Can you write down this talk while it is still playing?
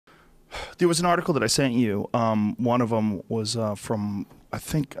There was an article that I sent you. One of them was from, I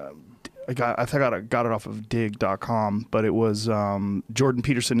think, I got it off of dig.com, but it was Jordan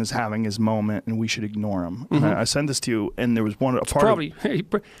Peterson is having his moment and we should ignore him. And I sent this to you, and there was one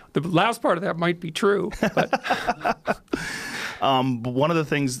the last part of that might be true. But one of the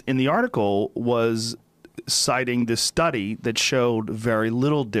things in the article was citing this study that showed very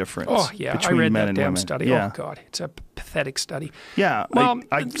little difference between I read men that and damn women. study. Yeah. Oh, God, it's a pathetic study. Yeah, Well,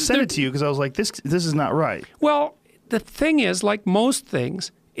 I sent it to you because I was like, this is not right. Well, the thing is, like most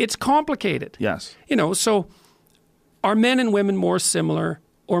things, it's complicated. Yes. You know, so are men and women more similar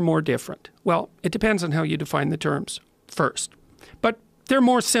or more different? Well, it depends on how you define the terms first. But they're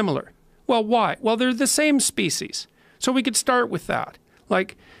more similar. Well, why? Well, they're the same species. So we could start with that.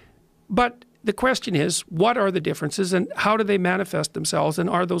 But the question is, what are the differences and how do they manifest themselves, and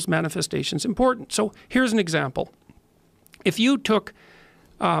are those manifestations important? So here's an example. If you took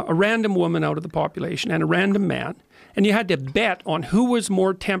a random woman out of the population and a random man, and you had to bet on who was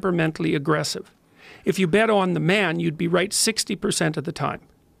more temperamentally aggressive. If you bet on the man, you'd be right 60% of the time.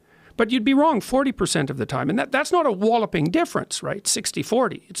 But you'd be wrong 40% of the time. And that's not a walloping difference, right?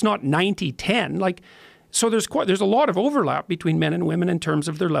 60-40. It's not 90-10. So there's a lot of overlap between men and women in terms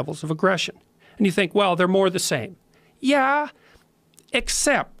of their levels of aggression. And you think, well, they're more the same. Yeah,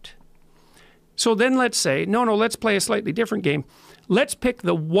 except. So then let's say, no, let's play a slightly different game. Let's pick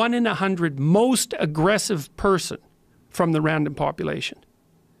the 1 in 100 most aggressive person from the random population.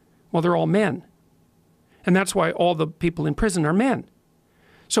 Well, they're all men. And that's why all the people in prison are men.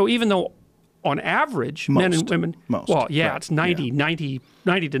 So even though on average, men and women, well, yeah, right. It's 90 to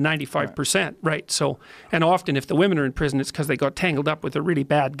 95%, right? So, and often if the women are in prison, it's because they got tangled up with a really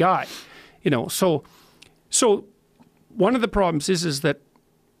bad guy, you know. So one of the problems is that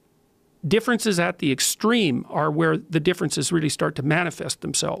differences at the extreme are where the differences really start to manifest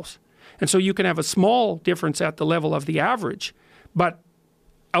themselves. And so you can have a small difference at the level of the average, but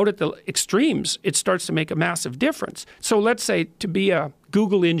out at the extremes, it starts to make a massive difference. So let's say to be a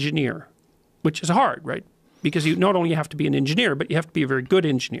Google engineer, which is hard, right? Because you not only have to be an engineer, but you have to be a very good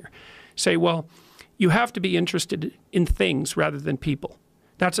engineer. Say, well, you have to be interested in things rather than people.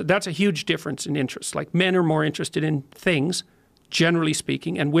 That's a huge difference in interest. Like men are more interested in things, generally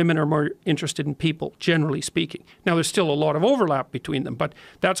speaking, and women are more interested in people, generally speaking. Now, there's still a lot of overlap between them, but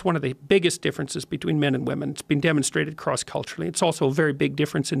that's one of the biggest differences between men and women. It's been demonstrated cross-culturally. It's also a very big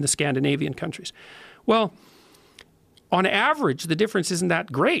difference in the Scandinavian countries. Well, on average, the difference isn't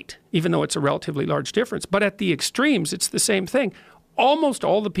that great, even though it's a relatively large difference. But at the extremes, it's the same thing. Almost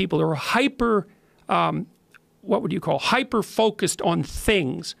all the people who are hyper-focused on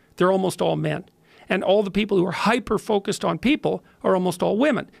things, they're almost all men. And all the people who are hyper-focused on people are almost all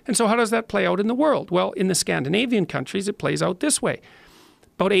women. And so how does that play out in the world? Well, in the Scandinavian countries, it plays out this way.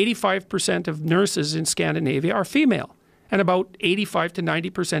 About 85% of nurses in Scandinavia are female, and about 85 to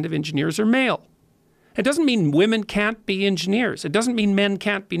 90% of engineers are male. It doesn't mean women can't be engineers. It doesn't mean men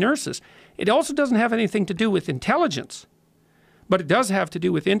can't be nurses. It also doesn't have anything to do with intelligence, but it does have to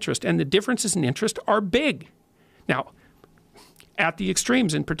do with interest, and the differences in interest are big. Now, at the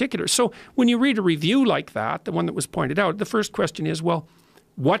extremes in particular. So when you read a review like that, the one that was pointed out, the first question is, well,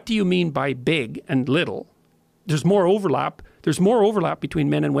 what do you mean by big and little? There's more overlap. There's more overlap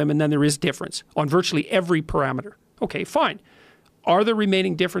between men and women than there is difference on virtually every parameter. Okay, fine. Are the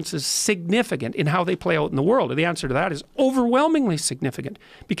remaining differences significant in how they play out in the world? And the answer to that is overwhelmingly significant,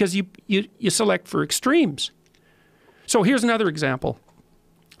 because you select for extremes. So here's another example.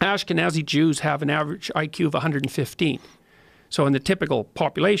 Ashkenazi Jews have an average IQ of 115. So in the typical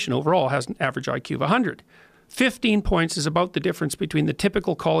population overall has an average IQ of 100. 15 points is about the difference between the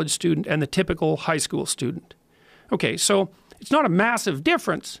typical college student and the typical high school student. Okay, so it's not a massive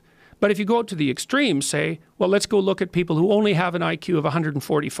difference, but if you go to the extremes, say, well, let's go look at people who only have an IQ of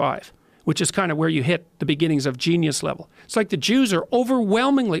 145, which is kind of where you hit the beginnings of genius level. It's like the Jews are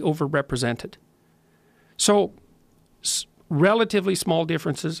overwhelmingly overrepresented. So relatively small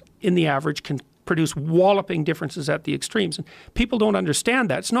differences in the average can produce walloping differences at the extremes. And people don't understand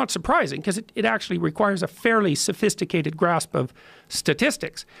that. It's not surprising, because it actually requires a fairly sophisticated grasp of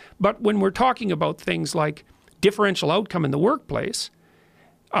statistics. But when we're talking about things like differential outcome in the workplace,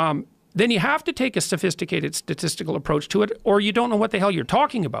 then you have to take a sophisticated statistical approach to it, or you don't know what the hell you're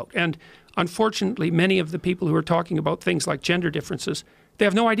talking about. And unfortunately, many of the people who are talking about things like gender differences, they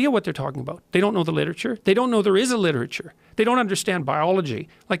have no idea what they're talking about. They don't know the literature. They don't know there is a literature. They don't understand biology,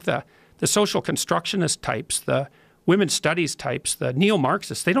 like the social constructionist types, the women's studies types, the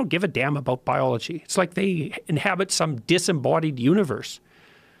neo-Marxists. They don't give a damn about biology. It's like they inhabit some disembodied universe.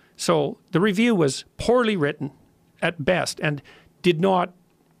 So the review was poorly written at best and did not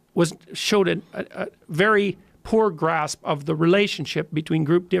showed a very poor grasp of the relationship between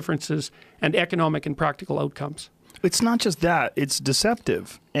group differences and economic and practical outcomes. It's not just that, it's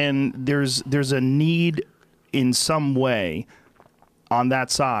deceptive. And there's a need in some way on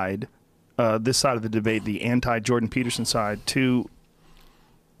that side, this side of the debate, the anti-Jordan Peterson side, to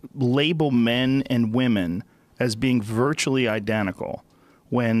label men and women as being virtually identical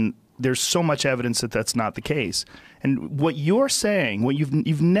when there's so much evidence that that's not the case. And what you're saying, what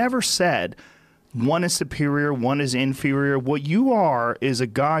you've never said, one is superior, one is inferior. What you are is a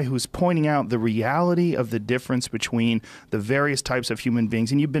guy who's pointing out the reality of the difference between the various types of human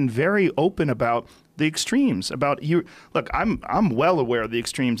beings. And you've been very open about the extremes. About you. Look, I'm well aware of the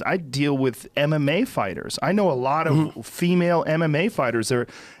extremes. I deal with MMA fighters. I know a lot of female MMA fighters that are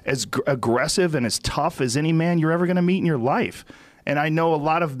as aggressive and as tough as any man you're ever going to meet in your life. And I know a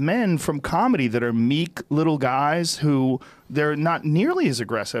lot of men from comedy that are meek little guys who they're not nearly as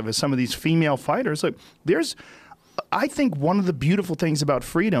aggressive as some of these female fighters. Look, I think one of the beautiful things about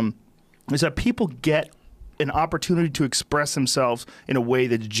freedom is that people get an opportunity to express themselves in a way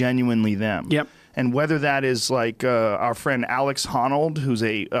that's genuinely them. Yep. And whether that is like our friend Alex Honnold, who's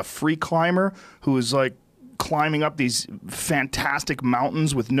a free climber, who is like climbing up these fantastic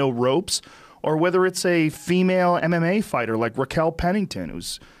mountains with no ropes, or whether it's a female MMA fighter like Raquel Pennington,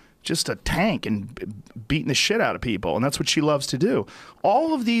 who's just a tank and beating the shit out of people, and that's what she loves to do.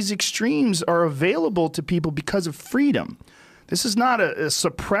 All of these extremes are available to people because of freedom. This is not a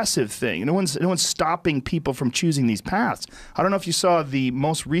suppressive thing. No one's stopping people from choosing these paths. I don't know if you saw the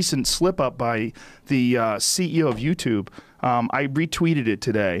most recent slip-up by the CEO of YouTube. I retweeted it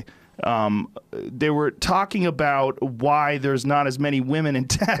today. They were talking about why there's not as many women in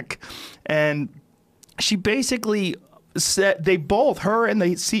tech, and she basically said, they both, her and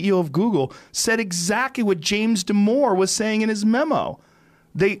the CEO of Google, said exactly what James Damore was saying in his memo.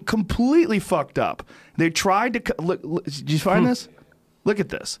 They completely fucked up. They tried to look, did you find this? Look at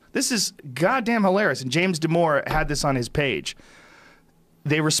this. This is goddamn hilarious. And James Damore had this on his page.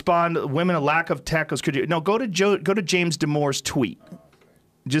 They respond, women, a lack of tech. Could you? No, go to James Damore's tweet.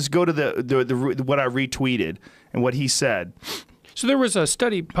 Just go to the what I retweeted and what he said. So there was a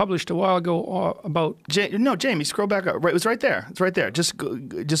study published a while ago about... No, Jamie, scroll back up. Right, it was right there. It's right there.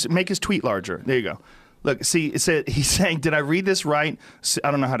 Just make his tweet larger. There you go. Look, see, it said, he's saying, did I read this right?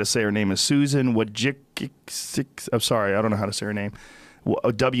 I don't know how to say her name. Is Susan Wojcicki? I'm sorry, I don't know how to say her name.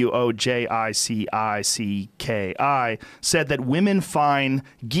 Wojcicki said that women find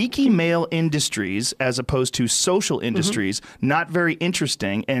geeky male industries as opposed to social industries not very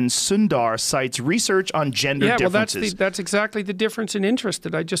interesting, and Sundar cites research on gender differences. Well, that's exactly the difference in interest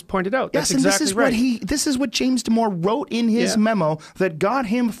that I just pointed out. Yes, that's and exactly this is right. this is what James Damore wrote in his memo that got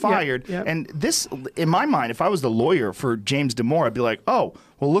him fired. And this, in my mind, if I was the lawyer for James Damore, I'd be like, oh,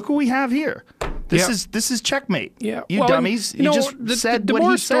 well, look what we have here. This is checkmate. Yeah. You dummies. You just said what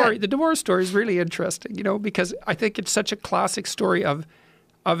he said. The Damore story is really interesting, because I think it's such a classic story of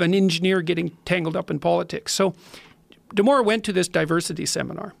an engineer getting tangled up in politics. So Damore went to this diversity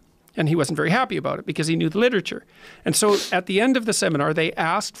seminar, and he wasn't very happy about it because he knew the literature. And so at the end of the seminar, they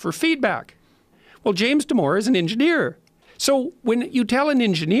asked for feedback. Well, James Damore is an engineer. So when you tell an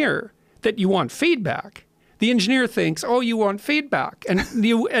engineer that you want feedback, the engineer thinks, oh, you want feedback, and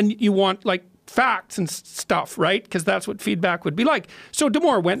you want like facts and stuff, right? Because that's what feedback would be like. So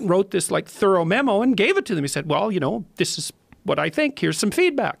Damore went and wrote this like thorough memo and gave it to them. He said, well, this is what I think. Here's some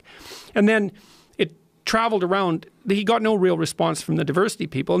feedback. And then it traveled around. He got no real response from the diversity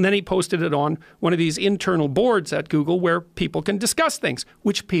people. And then he posted it on one of these internal boards at Google where people can discuss things,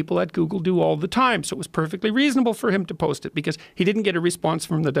 which people at Google do all the time. So it was perfectly reasonable for him to post it because he didn't get a response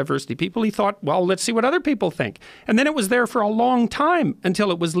from the diversity people. He thought, well, let's see what other people think. And then it was there for a long time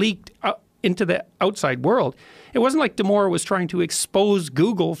until it was leaked into the outside world. It wasn't like Damore was trying to expose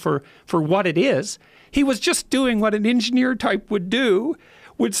Google for what it is. He was just doing what an engineer type would do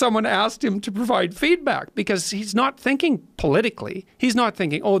when someone asked him to provide feedback, because he's not thinking politically. He's not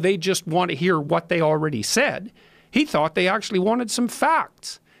thinking, oh, they just want to hear what they already said. He thought they actually wanted some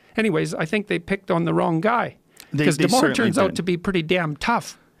facts. Anyways, I think they picked on the wrong guy, because Damore turns out to be pretty damn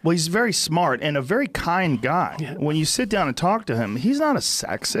tough. Well, he's very smart and a very kind guy. Yeah. When you sit down and talk to him, he's not a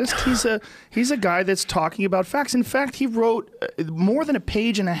sexist. He's a guy that's talking about facts. In fact, he wrote more than a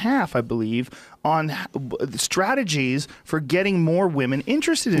page and a half, I believe, on strategies for getting more women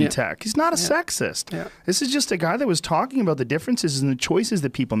interested in tech. He's not a sexist. Yeah. This is just a guy that was talking about the differences and the choices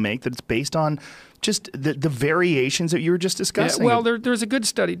that people make, that it's based on just the variations that you were just discussing. Yeah, well, there's a good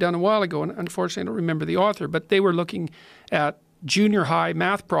study done a while ago, and unfortunately I don't remember the author, but they were looking at junior high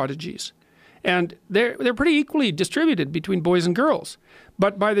math prodigies. And they're pretty equally distributed between boys and girls.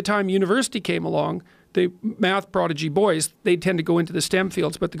 But by the time university came along, the math prodigy boys, they'd tend to go into the STEM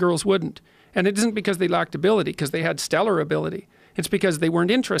fields, but the girls wouldn't. And it isn't because they lacked ability, because they had stellar ability. It's because they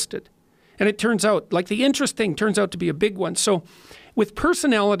weren't interested. And it turns out, like the interest thing turns out to be a big one. So with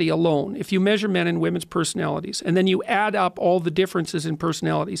personality alone, if you measure men and women's personalities, and then you add up all the differences in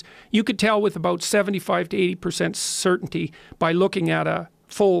personalities, you could tell with about 75 to 80% certainty by looking at a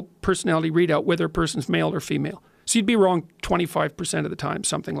full personality readout whether a person's male or female. So you'd be wrong 25% of the time,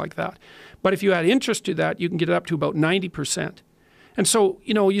 something like that. But if you add interest to that, you can get it up to about 90%. And so,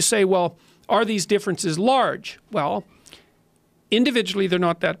 you say, well, are these differences large? Well, individually, they're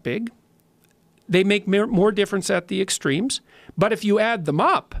not that big. They make more difference at the extremes. But if you add them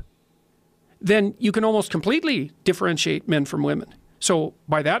up, then you can almost completely differentiate men from women. So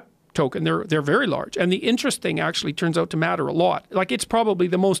by that token, they're very large. And the interest thing actually turns out to matter a lot. Like, it's probably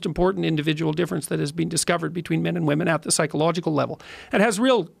the most important individual difference that has been discovered between men and women at the psychological level. And has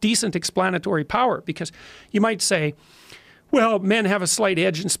real decent explanatory power, because you might say, well, men have a slight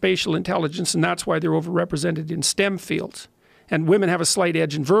edge in spatial intelligence, and that's why they're overrepresented in STEM fields. And women have a slight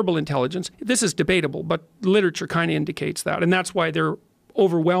edge in verbal intelligence. This is debatable, but literature kind of indicates that. And that's why they're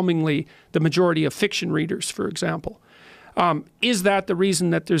overwhelmingly the majority of fiction readers, for example. Is that the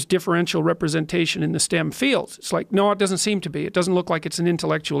reason that there's differential representation in the STEM fields? It's like, no, it doesn't seem to be. It doesn't look like it's an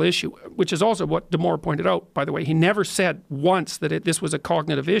intellectual issue, which is also what Damore pointed out, by the way. He never said once that this was a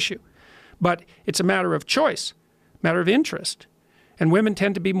cognitive issue. But it's a matter of choice, matter of interest. And women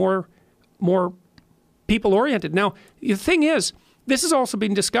tend to be more people-oriented. Now, the thing is, this has also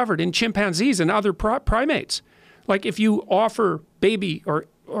been discovered in chimpanzees and other primates. Like, if you offer baby or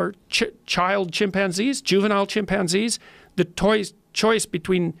child chimpanzees, juvenile chimpanzees, the choice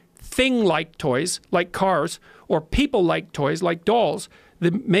between thing-like toys, like cars, or people-like toys, like dolls,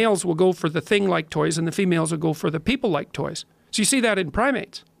 the males will go for the thing-like toys and the females will go for the people-like toys. So you see that in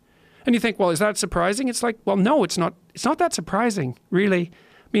primates. And you think, well, is that surprising? It's like, well, no, it's not. It's not that surprising, really.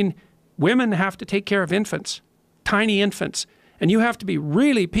 I mean, women have to take care of infants, tiny infants, and you have to be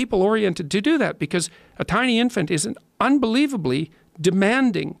really people-oriented to do that, because a tiny infant is an unbelievably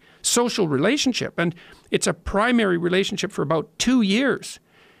demanding social relationship, and it's a primary relationship for about 2 years,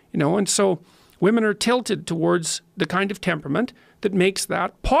 and so women are tilted towards the kind of temperament that makes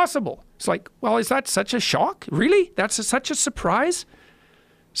that possible. It's like, well, is that such a shock? Really? That's such a surprise?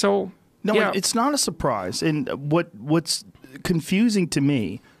 So, no, yeah. It's not a surprise. And what's confusing to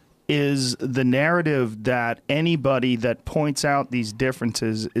me is the narrative that anybody that points out these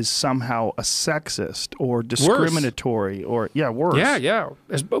differences is somehow a sexist or discriminatory or, worse. Yeah.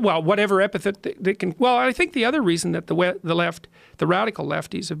 Well, whatever epithet they can. Well, I think the other reason that the left, the radical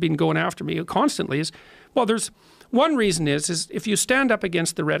lefties have been going after me constantly is, well, there's one reason is if you stand up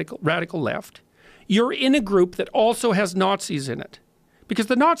against the radical left, you're in a group that also has Nazis in it, because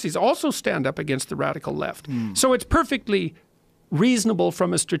the Nazis also stand up against the radical left. So it's perfectly reasonable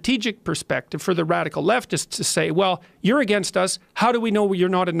from a strategic perspective for the radical leftists to say, well, you're against us. How do we know you're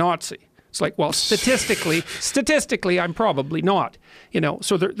not a Nazi? It's like, well, statistically, I'm probably not.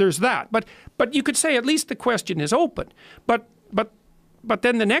 So there's that. But you could say at least the question is open. But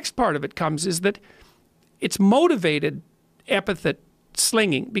then the next part of it comes is that it's motivated epithet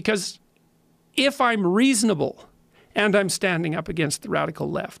slinging, because if I'm reasonable and I'm standing up against the radical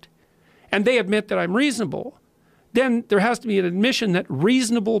left, and they admit that I'm reasonable, then there has to be an admission that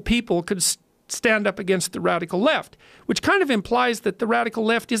reasonable people could stand up against the radical left, which kind of implies that the radical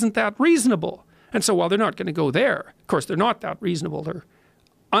left isn't that reasonable. And so, well, they're not going to go there. Of course, they're not that reasonable. They're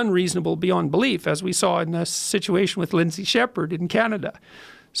unreasonable beyond belief, as we saw in the situation with Lindsay Shepherd in Canada.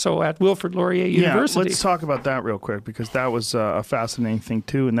 So at Wilfrid Laurier University. Yeah, let's talk about that real quick, because that was a fascinating thing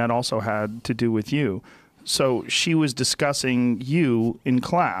too, and that also had to do with you. So she was discussing you in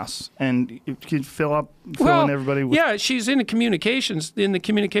class, and you could fill in everybody with... Yeah, she's in the communications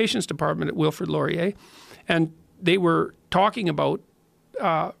department at Wilfrid Laurier, and they were talking about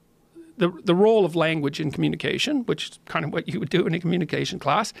the role of language in communication, which is kind of what you would do in a communication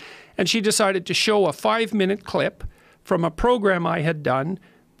class. And she decided to show a 5-minute clip from a program I had done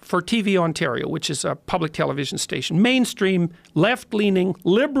for TV Ontario, which is a public television station, mainstream, left-leaning,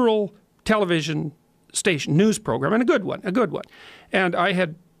 liberal television station, news program, and a good one. And I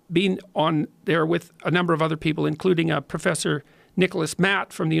had been on there with a number of other people, including Professor Nicholas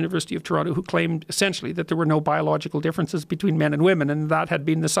Matt from the University of Toronto, who claimed essentially that there were no biological differences between men and women, and that had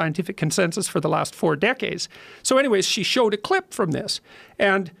been the scientific consensus for the last 4 decades. So anyways, she showed a clip from this,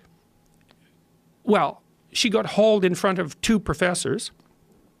 and, well, she got hauled in front of 2 professors,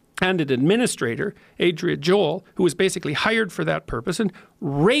 and an administrator, Adria Joel, who was basically hired for that purpose and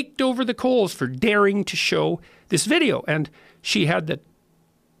raked over the coals for daring to show this video. And she had the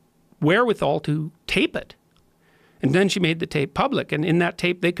wherewithal to tape it. And then she made the tape public. And in that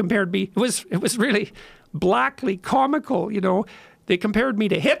tape, they compared me. It was really blackly comical, you know. They compared me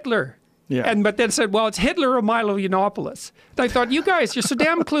to Hitler. Yeah. But then said, well, it's Hitler or Milo Yiannopoulos. And I thought, you guys, you're so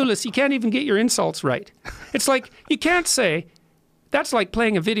damn clueless, you can't even get your insults right. It's like, you can't say, that's like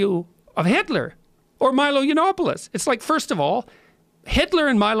playing a video of Hitler or Milo Yiannopoulos. It's like, first of all, Hitler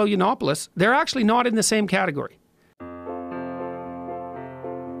and Milo Yiannopoulos, they're actually not in the same category.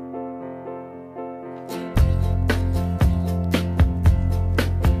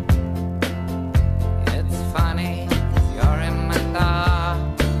 It's funny, you're in my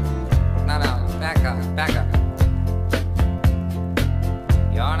thoughts. No, back up.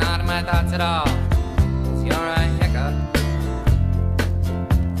 You're not in my thoughts at all. 'Cause you're a hiccup.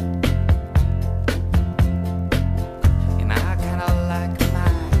 And I kinda like my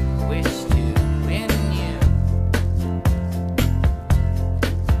wish to win you.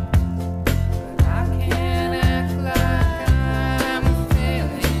 But I can't act like I'm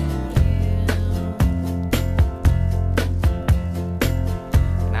feeling you.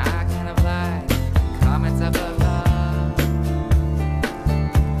 And I kind of like comments up above.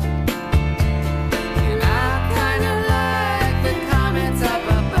 And I kind of like the comments up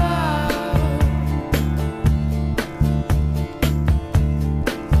above.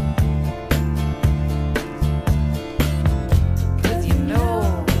 'Cause you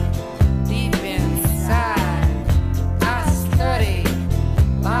know, deep inside, I study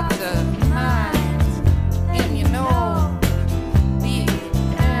lots of minds. And you know, deep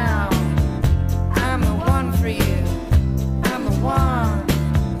down, I'm the one for you. I'm the one.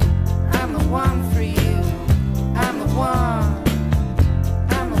 I'm the one for you. I'm the one.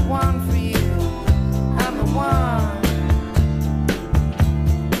 I'm the one for you. I'm the one.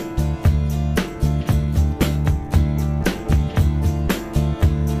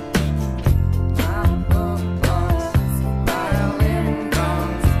 I'm book books, violin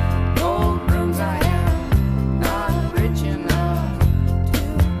drums, gold rooms. I am not rich enough to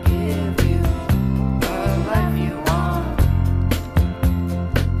give you the life you want.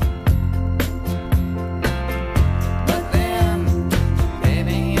 But then,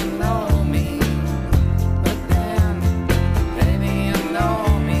 baby, you know me. But then, baby, you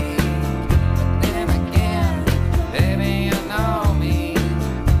know me. But then again, baby, you know me.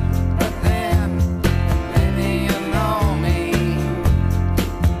 But then, baby, you know me.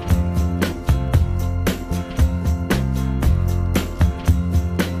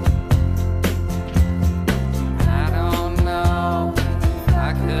 I don't know if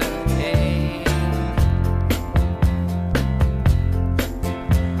I could